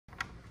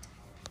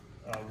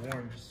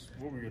Warren, just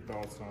what were your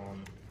thoughts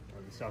on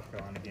the South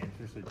Carolina game,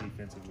 especially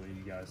defensively?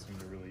 You guys seem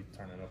to really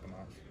turn it up a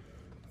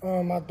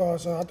notch. My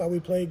thoughts, I thought we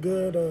played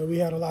good. We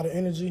had a lot of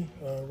energy,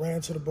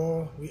 ran to the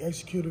ball. We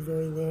executed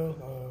very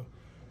well.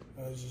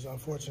 It's just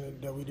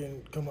unfortunate that we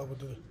didn't come up with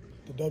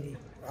the W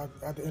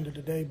at the end of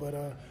the day. But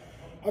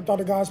I thought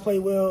the guys played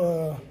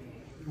well.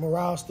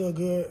 Morale's still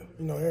good.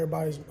 You know,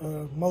 everybody's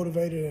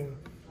motivated and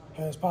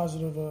has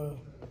positive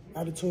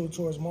attitude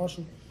towards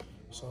Marshall.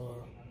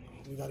 So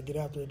we got to get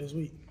after it this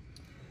week.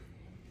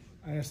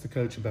 I asked the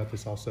coach about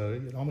this also.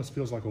 It almost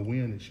feels like a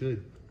win. It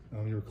should.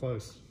 You were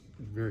close,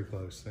 very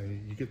close.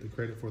 And you get the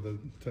credit for the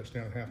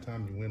touchdown at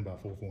halftime. You win by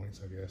 4 points,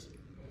 I guess.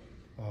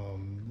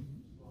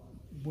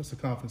 What's the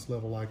confidence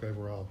level like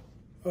overall?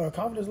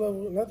 Confidence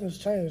level, nothing's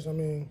changed. I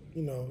mean,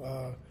 you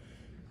know,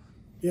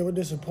 yeah, we're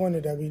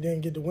disappointed that we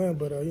didn't get the win,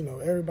 but, you know,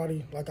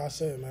 everybody, like I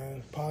said,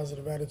 man,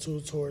 positive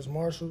attitude towards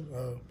Marshall.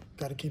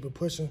 Got to keep it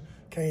pushing.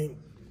 Can't,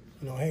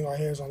 you know, hang our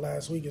heads on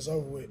last week. It's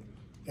over with.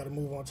 Got to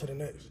move on to the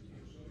next.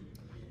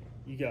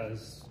 You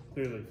guys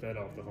clearly fed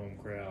off the home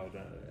crowd.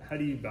 How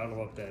do you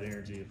battle up that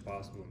energy if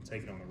possible and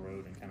take it on the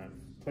road and kind of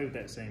play with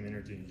that same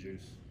energy and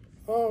juice?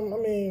 I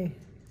mean,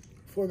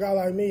 for a guy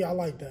like me, I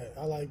like that.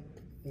 I like,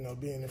 you know,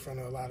 being in front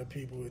of a lot of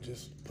people. It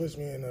just puts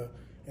me in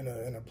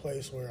a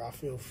place where I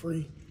feel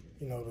free,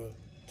 you know,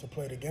 to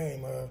play the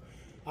game.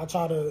 I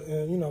try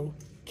to, you know,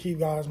 keep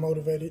guys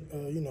motivated,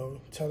 you know,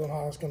 tell them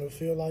how it's going to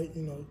feel like,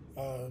 you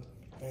know,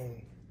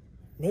 and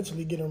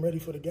mentally get them ready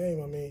for the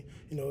game. I mean,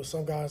 you know,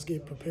 some guys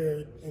get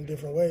prepared in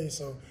different ways,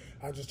 so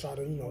I just try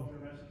to, you know,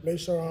 make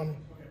sure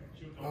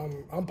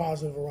I'm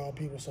positive around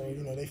people, so,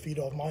 you know, they feed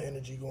off my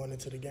energy going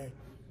into the game.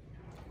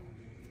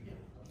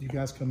 You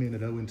guys come in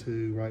at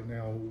 0-2 right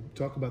now.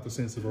 Talk about the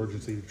sense of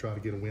urgency to try to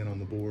get a win on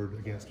the board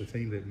against a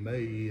team that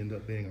may end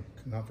up being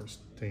a conference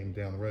team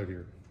down the road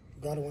here.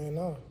 Got to win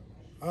now.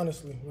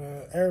 Honestly,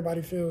 man,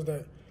 everybody feels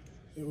that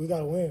we got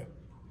to win.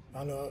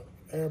 I know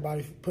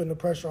everybody putting the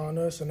pressure on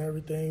us and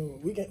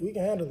everything. We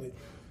can handle it.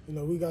 You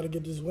know, we got to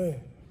get this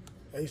win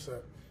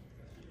ASAP.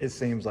 It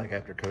seems like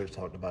after Coach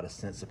talked about a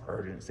sense of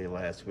urgency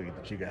last week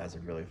that you guys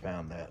have really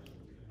found that.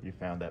 You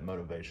found that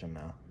motivation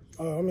now.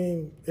 I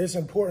mean, it's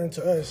important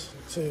to us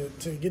to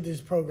get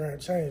this program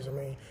changed. I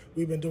mean,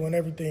 we've been doing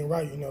everything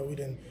right. You know, we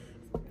didn't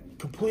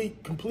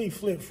complete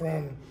flip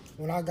from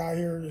when I got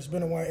here. It's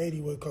been a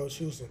 180 with Coach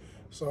Houston.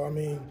 So, I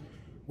mean,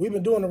 we've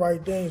been doing the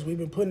right things. We've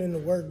been putting in the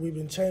work. We've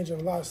been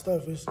changing a lot of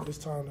stuff. It's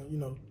time to, you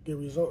know, get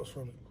results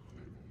from it.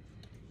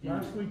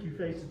 Last week you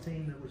faced a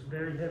team that was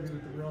very heavy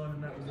with the run,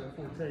 and that was their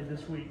forte.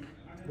 This week,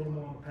 a little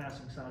more on the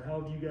passing side.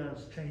 How have you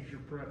guys changed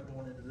your prep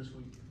going into this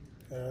week?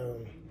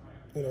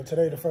 You know,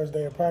 today the first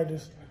day of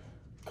practice.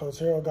 Coach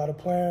Harold got a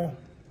plan.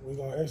 We're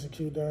going to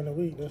execute during the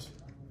week.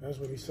 That's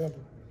really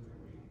simple.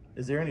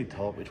 Is there any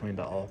talk between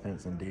the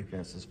offense and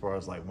defense as far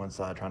as like one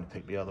side trying to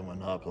pick the other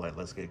one up, like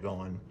let's get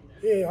going?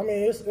 Yeah, I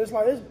mean, it's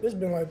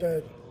been like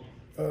that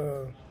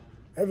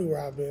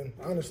everywhere I've been,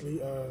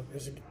 honestly.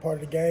 It's a part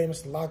of the game.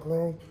 It's the locker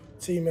room.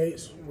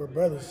 Teammates, we're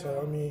brothers.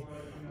 So, I mean,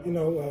 you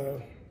know,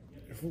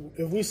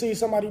 if we see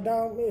somebody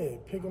down, yeah,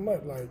 pick them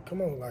up. Like, come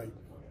on, like,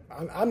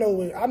 I know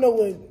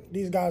what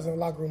these guys in the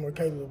locker room are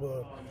capable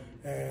of,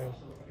 and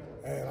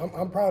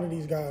I'm proud of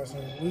these guys,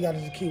 and we got to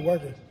just keep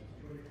working.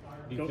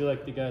 Do you feel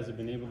like the guys have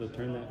been able to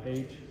turn that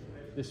page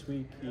this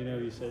week? You know,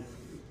 you said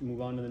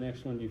move on to the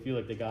next one. Do you feel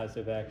like the guys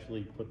have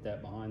actually put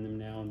that behind them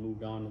now and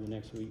moved on to the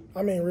next week?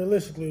 I mean,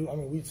 realistically, I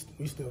mean,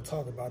 we still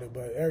talk about it,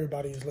 but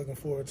everybody is looking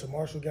forward to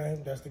Marshall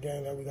game. That's the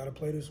game that we got to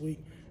play this week,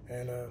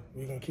 and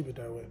we're going to keep it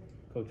that way.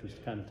 Coach was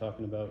kind of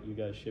talking about you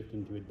guys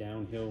shifting to a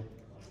downhill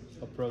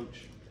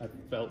approach. I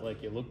felt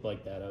like it looked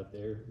like that out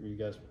there. Were you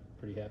guys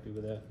pretty happy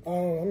with that?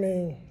 I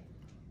mean,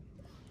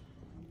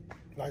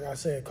 like I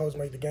said, Coach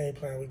make the game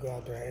plan. We go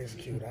out there and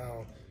execute.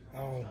 I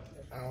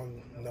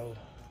don't know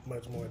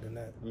much more than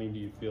that. I mean, do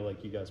you feel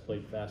like you guys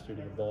played faster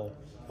to the ball?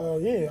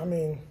 Yeah, I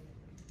mean,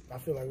 I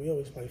feel like we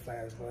always play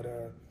fast, but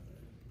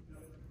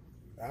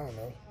I don't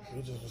know.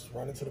 We just was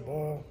running to the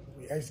ball.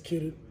 We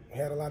executed. We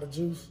had a lot of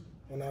juice.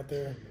 Went out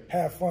there,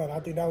 had fun. I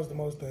think that was the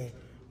most thing.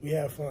 We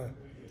had fun.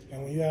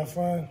 And when you have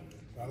fun,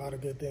 a lot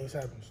of good things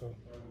happen. So,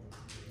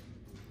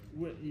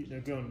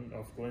 going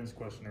off Glenn's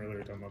question earlier,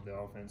 talking about the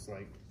offense,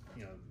 like,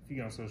 you know, if you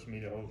go on social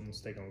media, Holton's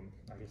taking,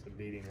 I guess, a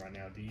beating right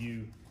now. Do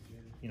you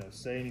know,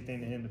 say anything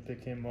to him to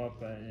pick him up?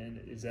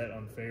 And is that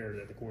unfair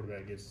that the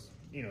quarterback gets,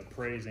 you know,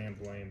 praise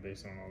and blame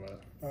based on all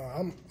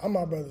that? I'm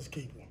my brother's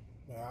keeper.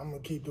 I'm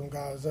gonna keep them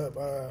guys up.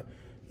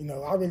 You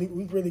know,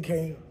 we really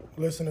can't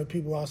listen to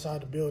people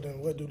outside the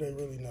building. What do they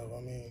really know?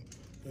 I mean,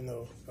 you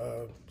know,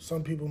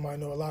 some people might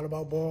know a lot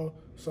about ball.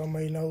 Some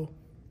may know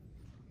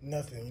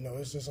nothing. You know,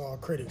 it's just all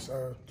critics.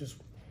 Just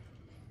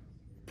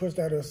push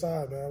that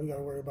aside, man. We got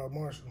to worry about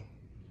Marshall.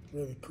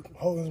 Really,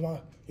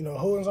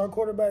 Holden's our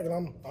quarterback,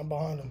 and I'm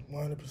behind him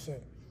 100%.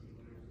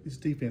 This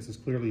defense has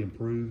clearly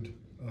improved.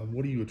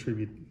 What do you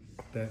attribute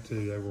that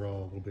to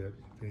overall a little bit,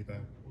 if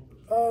anything?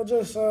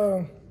 Just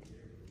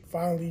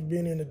finally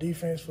being in the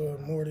defense for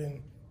more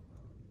than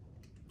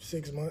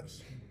 6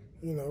 months,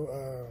 you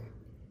know,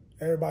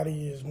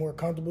 everybody is more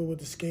comfortable with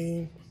the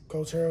scheme.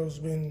 Coach Harrell's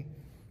been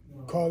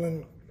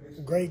calling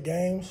great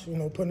games,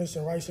 putting us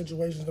in right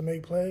situations to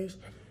make plays.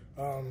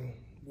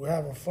 We're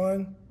having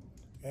fun,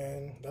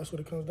 and that's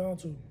what it comes down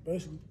to,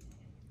 basically.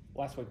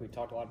 Last week we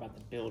talked a lot about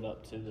the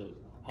build-up to the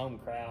home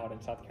crowd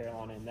in South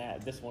Carolina and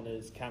that. This one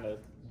is kind of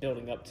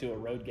building up to a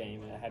road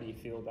game. How do you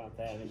feel about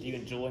that? And do you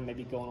enjoy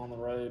maybe going on the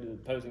road with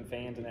opposing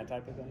fans and that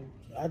type of thing?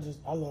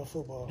 I love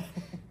football.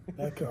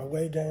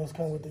 Away games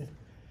come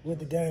with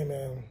the game,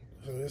 man.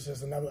 So it's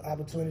just another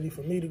opportunity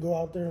for me to go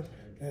out there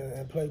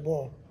and play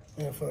ball,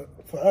 and for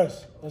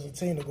us as a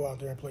team to go out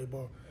there and play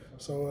ball.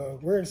 So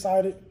we're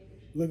excited,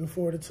 looking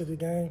forward to the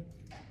game.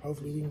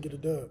 Hopefully we can get a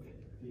dub.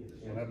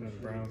 What happened to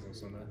the Browns on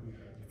Sunday?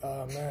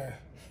 Man,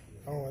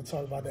 I don't want to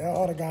talk about that.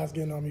 All the guys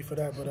getting on me for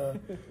that, but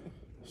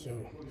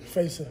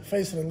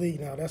facing the league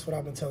now. That's what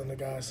I've been telling the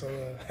guys.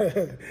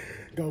 So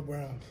go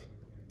Browns.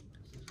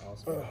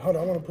 Awesome. Hold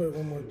on, I want to put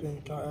one more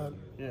thing. Can I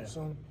add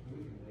something?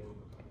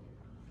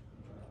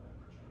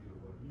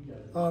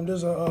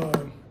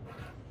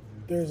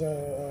 There's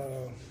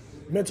a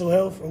mental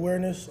health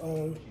awareness,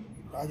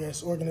 I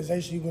guess,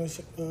 organization you want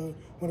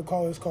to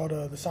call it. It's called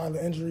the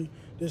Silent Injury.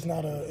 This is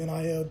not a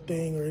NIL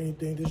thing or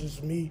anything. This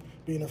is me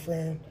being a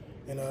friend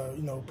and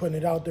putting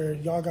it out there.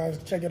 Y'all guys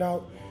check it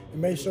out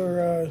and make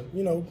sure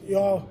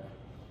y'all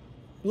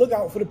look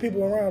out for the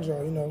people around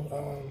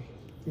y'all.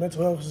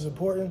 Mental health is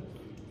important,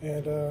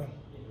 and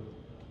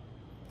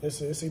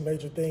it's a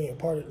major thing. And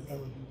part of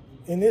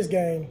in this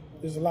game,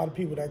 there's a lot of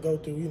people that go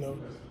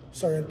through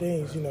certain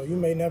things. You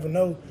may never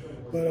know,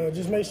 but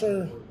just make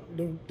sure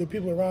the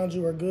people around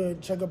you are good.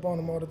 Check up on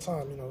them all the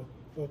time.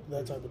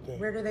 That type of thing.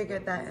 Where do they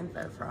get that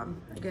info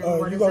from? Again,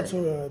 you go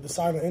to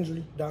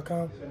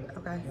thesilent.injury.com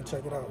Okay. and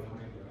check it out.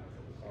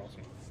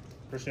 Awesome.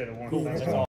 Appreciate it, Warren. Cool. Thanks. That's all.